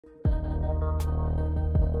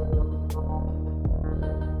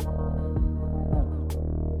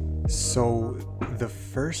So, the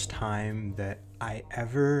first time that I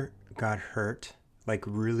ever got hurt, like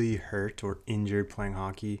really hurt or injured playing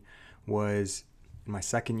hockey, was in my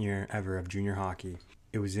second year ever of junior hockey.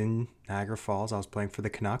 It was in Niagara Falls. I was playing for the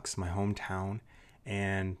Canucks, my hometown,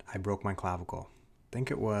 and I broke my clavicle. I think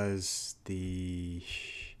it was it's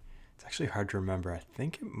actually hard to remember. I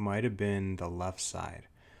think it might have been the left side.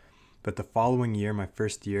 But the following year, my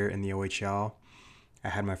first year in the OHL, I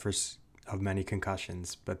had my first of many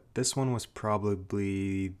concussions, but this one was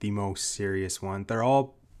probably the most serious one. They're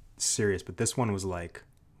all serious, but this one was like,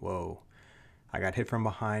 whoa. I got hit from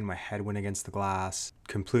behind, my head went against the glass,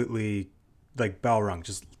 completely like bell rung,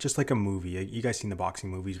 just like a movie. You guys seen the boxing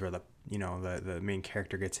movies where the main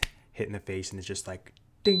character gets hit in the face and it's just like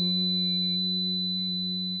ding.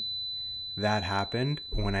 That happened.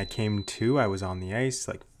 When I came to, I was on the ice,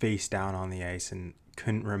 like face down on the ice, and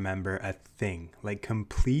couldn't remember a thing, like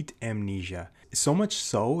complete amnesia. So much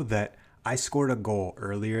so that I scored a goal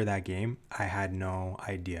earlier that game. I had no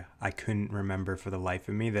idea. I couldn't remember for the life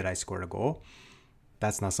of me that I scored a goal.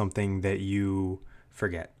 That's not something that you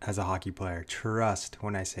forget as a hockey player. Trust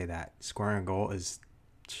when I say that. Scoring a goal it's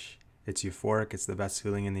euphoric. It's the best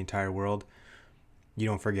feeling in the entire world. You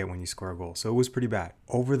don't forget when you score a goal. So it was pretty bad.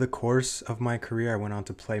 Over the course of my career, I went on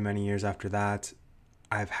to play many years after that.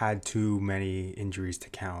 I've had too many injuries to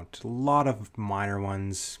count. A lot of minor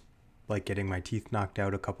ones, like getting my teeth knocked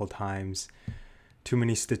out a couple times. Too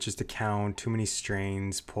many stitches to count, too many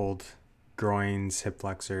strains, pulled groins, hip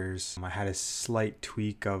flexors. I had a slight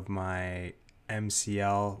tweak of my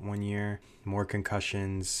MCL one year. More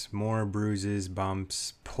concussions, more bruises,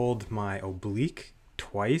 bumps. Pulled my oblique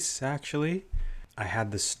twice, actually. I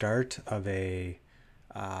had the start of a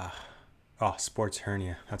sports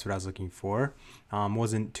hernia. That's what I was looking for.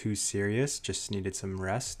 Wasn't too serious, just needed some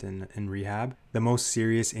rest and rehab. The most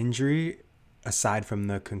serious injury, aside from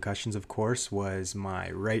the concussions, of course, was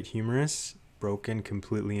my right humerus, broken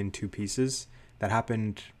completely in two pieces. That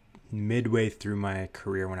happened midway through my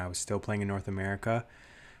career when I was still playing in North America.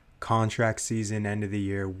 Contract season, end of the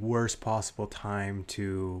year, worst possible time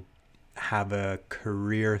to have a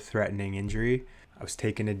career-threatening injury. I was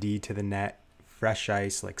taking a D to the net, fresh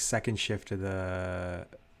ice, like second shift of the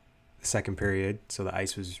second period, so the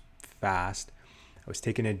ice was fast. I was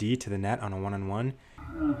taking a D to the net on a one-on-one.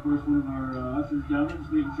 Of course, one of our ushers down there,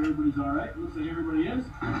 just making sure everybody's all right. Looks like everybody is.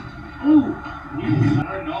 Oh!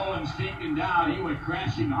 Nolan's taken down. He went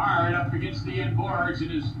crashing hard up against the end boards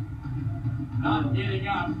and is not getting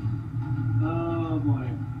up. Oh, boy.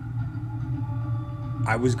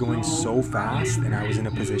 I was going so fast, and I was in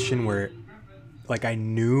a position where, like, I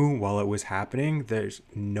knew while it was happening, there's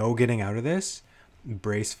no getting out of this.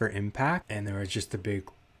 Brace for impact. And there was just a big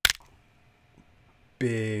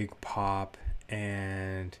pop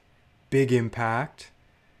and big impact.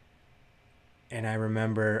 And I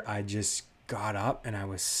remember I just got up and I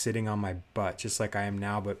was sitting on my butt, just like I am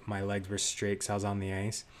now, but my legs were straight because I was on the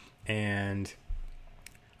ice. And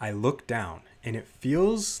I looked down, and it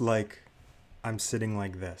feels like I'm sitting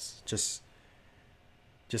like this, just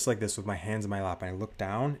like this with my hands in my lap. And I look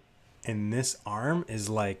down, and this arm is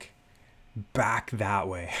like back that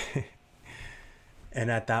way. And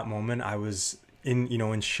at that moment I was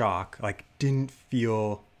in shock, like didn't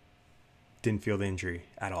feel the injury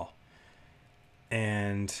at all.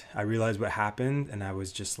 And I realized what happened, and I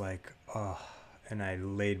was just like, oh, and I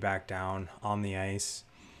laid back down on the ice,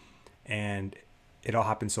 and it all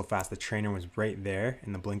happened so fast. The trainer was right there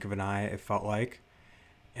in the blink of an eye, it felt like.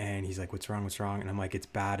 And he's like, what's wrong? And I'm like, it's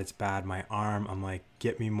bad. My arm, I'm like,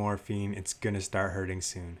 get me morphine. It's going to start hurting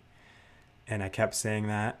soon. And I kept saying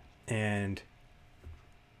that. And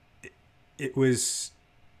it was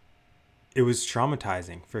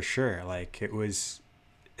traumatizing for sure. Like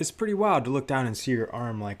it's pretty wild to look down and see your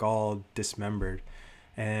arm like all dismembered.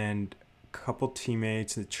 And a couple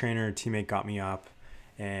teammates, the trainer and teammate got me up,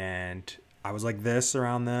 and I was like this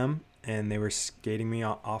around them, and they were skating me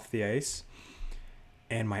off the ice.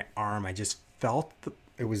 And my arm, I just felt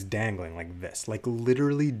it was dangling like this, like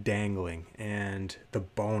literally dangling. And the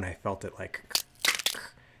bone, I felt it like,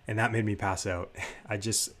 and that made me pass out.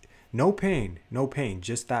 No pain,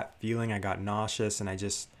 just that feeling. I got nauseous, and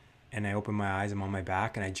I open my eyes, I'm on my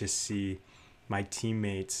back, and I just see my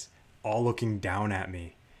teammates all looking down at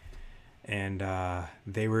me. And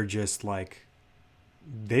they were just like,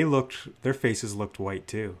 their faces looked white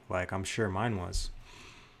too. Like I'm sure mine was.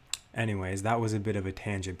 Anyways, that was a bit of a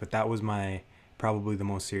tangent, but that was probably the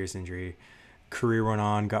most serious injury. Career went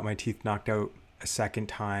on, got my teeth knocked out a second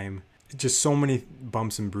time. Just so many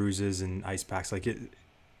bumps and bruises and ice packs. Like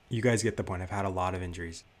You guys get the point. I've had a lot of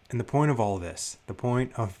injuries. And the point of all this, the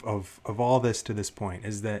point of all this to this point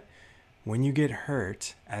is that when you get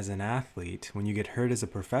hurt as an athlete, when you get hurt as a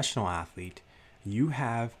professional athlete, you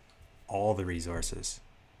have all the resources.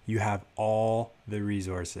 You have all the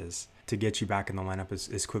resources to get you back in the lineup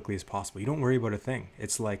as quickly as possible. You don't worry about a thing.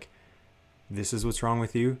 It's like, this is what's wrong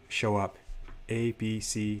with you. Show up. A, B,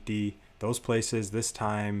 C, D, those places, this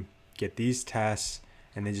time, get these tests,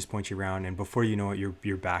 and they just point you around. And before you know it,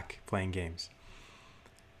 you're back playing games.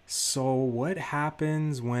 So what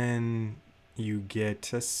happens when you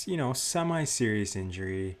get a, semi-serious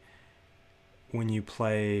injury when you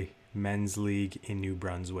play men's league in New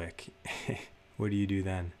Brunswick? What do you do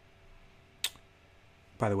then?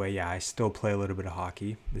 By the way, yeah, I still play a little bit of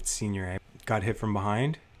hockey. It's senior A. Got hit from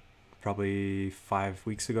behind probably 5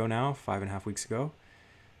 weeks ago now, 5.5 weeks ago.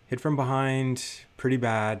 Hit from behind, pretty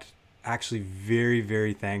bad. Actually very,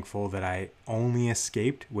 very thankful that I only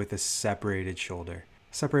escaped with a separated shoulder.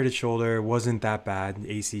 Separated shoulder wasn't that bad,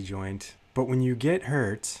 AC joint. But when you get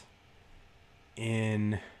hurt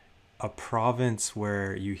in a province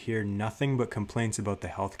where you hear nothing but complaints about the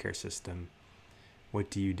healthcare system, what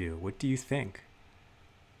do you do? What do you think?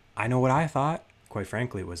 I know what I thought. Quite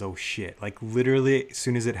frankly, it was, oh shit. Like literally as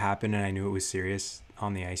soon as it happened and I knew it was serious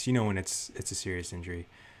on the ice, when it's a serious injury,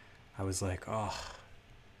 I was like, oh,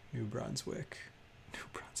 New Brunswick.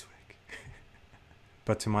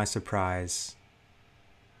 But to my surprise,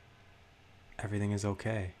 everything is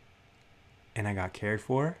okay. And I got cared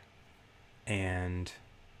for, and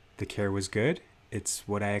the care was good. It's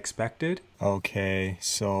what I expected. Okay,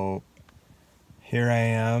 so here I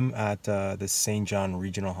am at the St. John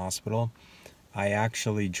Regional Hospital. I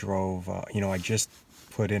actually drove, I just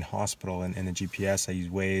put in hospital in the GPS. I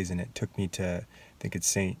used Waze, and it took me to, I think it's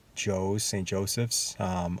St. Joseph's,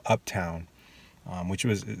 uptown, which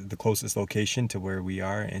was the closest location to where we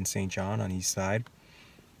are in St. John on east side.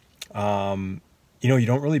 You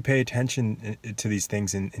don't really pay attention to these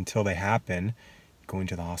things until they happen. Going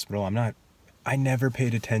to the hospital, I never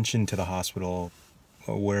paid attention to the hospital,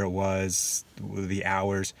 where it was, the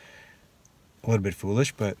hours. A little bit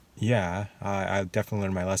foolish, but yeah, I definitely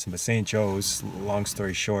learned my lesson. But St. Joe's, long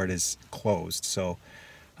story short, is closed. So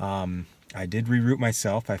I did reroute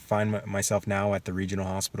myself. I find myself now at the regional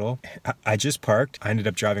hospital. I just parked. I ended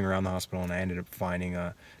up driving around the hospital, and I ended up finding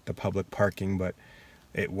the public parking, but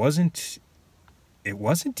it wasn't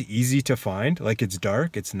easy to find. Like, it's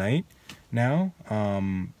dark, it's night now.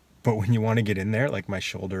 But when you want to get in there, like my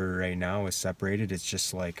shoulder right now is separated, it's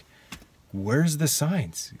just like, where's the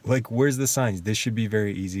signs? Where's the signs? This should be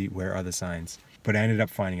very easy. Where are the signs? But I ended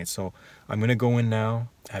up finding it. So I'm going to go in now.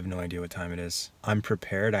 I have no idea what time it is. I'm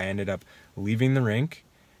prepared. I ended up leaving the rink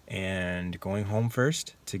and going home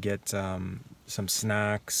first to get some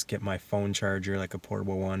snacks, get my phone charger, like a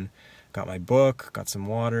portable one, got my book, got some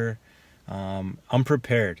water. I'm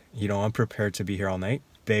prepared. I'm prepared to be here all night.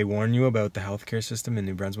 They warn you about the healthcare system in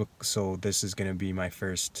New Brunswick, so this is going to be my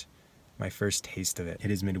first taste of it.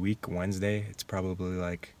 It is midweek, Wednesday. It's probably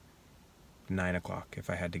like 9 o'clock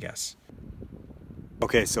if I had to guess.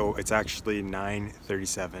 Okay, so it's actually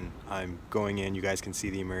 9:37. I'm going in. You guys can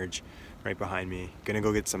see the emerge right behind me. Gonna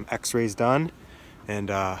go get some x-rays done,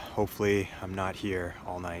 and hopefully I'm not here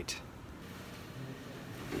all night.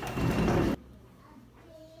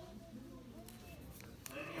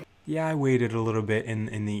 Yeah, I waited a little bit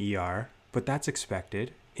in the ER, but that's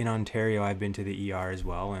expected. In Ontario, I've been to the ER as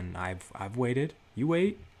well, and I've waited. You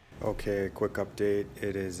wait. Okay, quick update.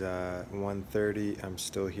 It is 1:30. I'm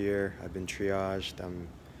still here. I've been triaged. I'm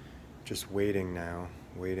just waiting now.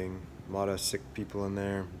 Waiting. A lot of sick people in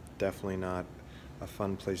there. Definitely not a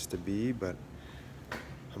fun place to be, but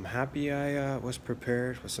I'm happy I was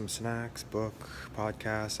prepared with some snacks, book,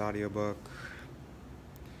 podcast, audiobook.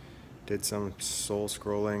 Did some soul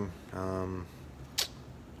scrolling on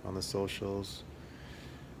the socials.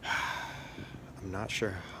 I'm not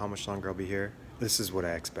sure how much longer I'll be here. This is what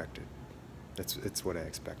I expected. It's what I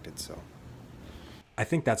expected, so. I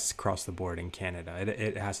think that's across the board in Canada.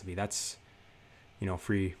 It has to be. That's,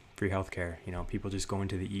 free healthcare. People just go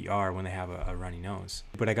into the ER when they have a runny nose.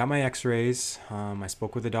 But I got my x-rays. I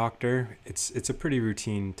spoke with the doctor. It's a pretty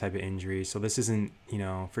routine type of injury. So this isn't,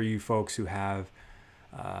 for you folks who have,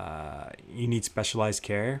 you need specialized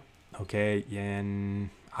care. Okay. And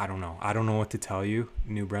I don't know. I don't know what to tell you.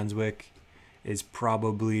 New Brunswick is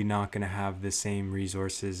probably not going to have the same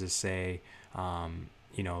resources as, say,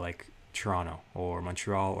 like Toronto or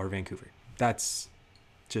Montreal or Vancouver. That's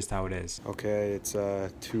just how it is. Okay, it's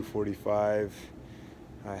 2:45.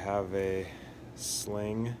 I have a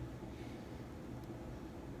sling.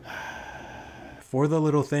 For the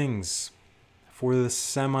little things. For the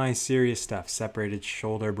semi-serious stuff, separated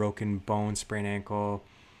shoulder, broken bone, sprained ankle,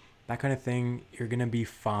 that kind of thing, you're going to be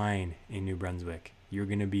fine in New Brunswick. You're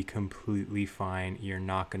going to be completely fine. You're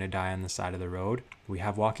not going to die on the side of the road. We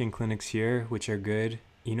have walk-in clinics here, which are good.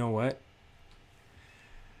 You know what?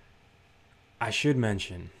 I should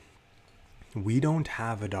mention, we don't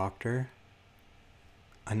have a doctor.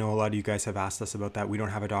 I know a lot of you guys have asked us about that. We don't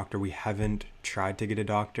have a doctor. We haven't tried to get a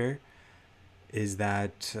doctor. Is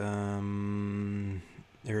that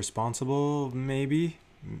irresponsible? Maybe.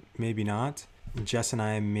 Maybe not. Jess and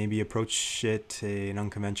I maybe approach it in an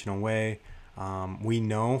unconventional way. We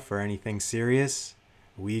know for anything serious,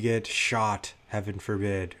 we get shot, heaven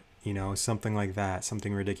forbid, you know, something like that,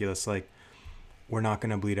 something ridiculous. Like, we're not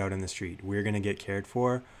going to bleed out in the street. We're going to get cared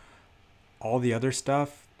for. All the other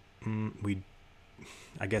stuff,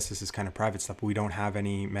 I guess this is kind of private stuff. We don't have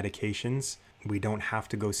any medications. We don't have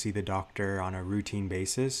to go see the doctor on a routine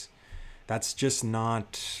basis. That's just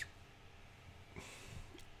not,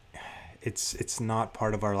 it's not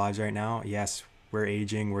part of our lives right now. Yes, we're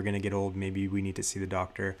aging, we're going to get old. Maybe we need to see the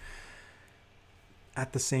doctor.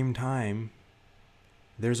 At the same time,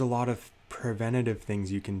 there's a lot of preventative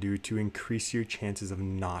things you can do to increase your chances of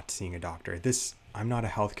not seeing a doctor. I'm not a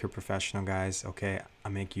healthcare professional, guys, okay? I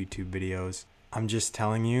make YouTube videos. I'm just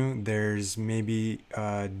telling you, there's maybe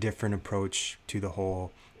a different approach to the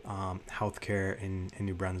whole healthcare in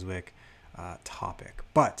New Brunswick topic.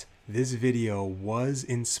 But this video was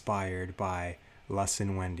inspired by Les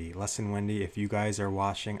and Wendy. Les and Wendy, if you guys are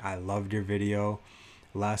watching, I loved your video.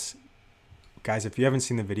 Les, guys, if you haven't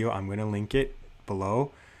seen the video, I'm going to link it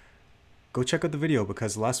below. Go check out the video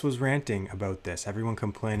because Les was ranting about this. Everyone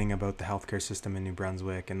complaining about the healthcare system in New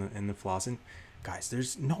Brunswick and the flaws. And guys,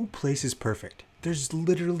 there's no place is perfect. There's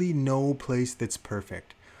literally no place that's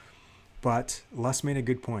perfect. But Les made a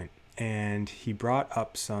good point, and he brought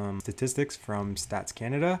up some statistics from Stats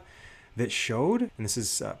Canada that showed, and this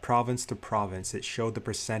is province to province, it showed the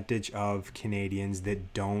percentage of Canadians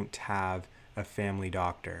that don't have a family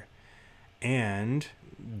doctor. And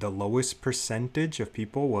the lowest percentage of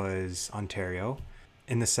people was Ontario,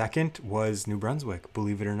 and the second was New Brunswick,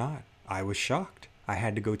 believe it or not. I was shocked. I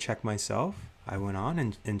had to go check myself. I went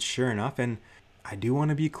on, and sure enough, and I do want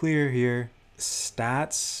to be clear here,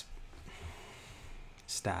 stats.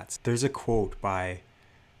 There's a quote by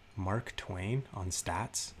Mark Twain on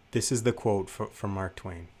Stats. This is the quote from Mark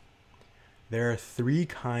Twain. There are 3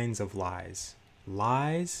 kinds of lies: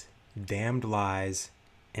 lies, damned lies,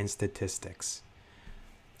 and statistics.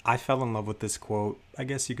 I fell in love with this quote, I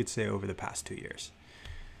guess you could say, over the past 2 years.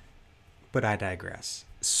 But I digress.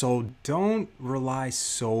 So don't rely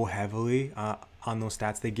so heavily on those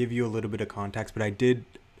stats. They give you a little bit of context, but I did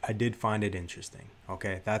find it interesting.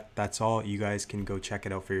 Okay, that's all. You guys can go check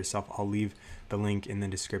it out for yourself. I'll leave the link in the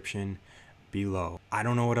description below. I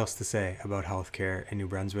don't know what else to say about healthcare in New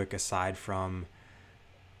Brunswick aside from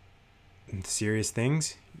serious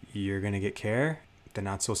things. You're gonna get care. The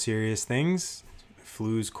not so serious things,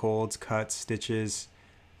 flus, colds, cuts, stitches,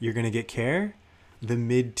 you're gonna get care. The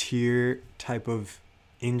mid-tier type of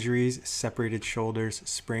injuries, separated shoulders,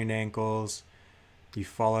 sprained ankles, you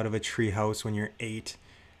fall out of a tree house when you're 8,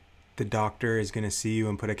 the doctor is going to see you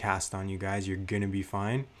and put a cast on you, guys. You're going to be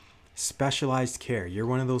fine. Specialized care. You're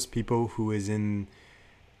one of those people who is in,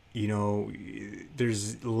 you know,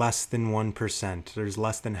 there's less than 1%. There's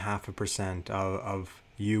less than 0.5% of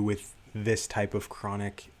you with this type of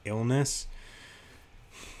chronic illness.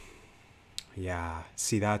 Yeah.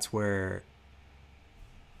 See, that's where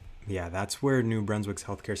New Brunswick's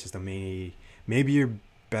healthcare system maybe you're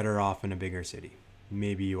better off in a bigger city.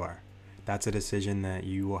 Maybe you are. That's a decision that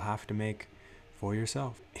you will have to make for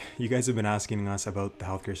yourself. You guys have been asking us about the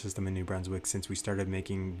healthcare system in New Brunswick since we started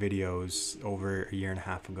making videos over a 1.5 years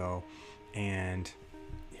ago, and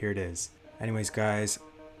here it is. Anyways, guys,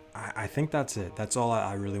 I think that's it. That's all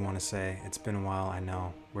I really want to say. It's been a while, I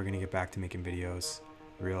know. We're gonna get back to making videos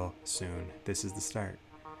real soon. This is the start.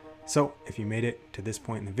 So if you made it to this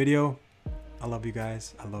point in the video, I love you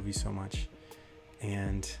guys. I love you so much.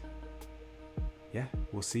 And yeah,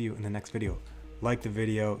 we'll see you in the next video. Like the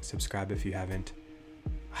video, subscribe if you haven't.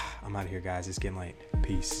 I'm out of here, guys. It's getting late.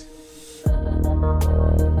 Peace.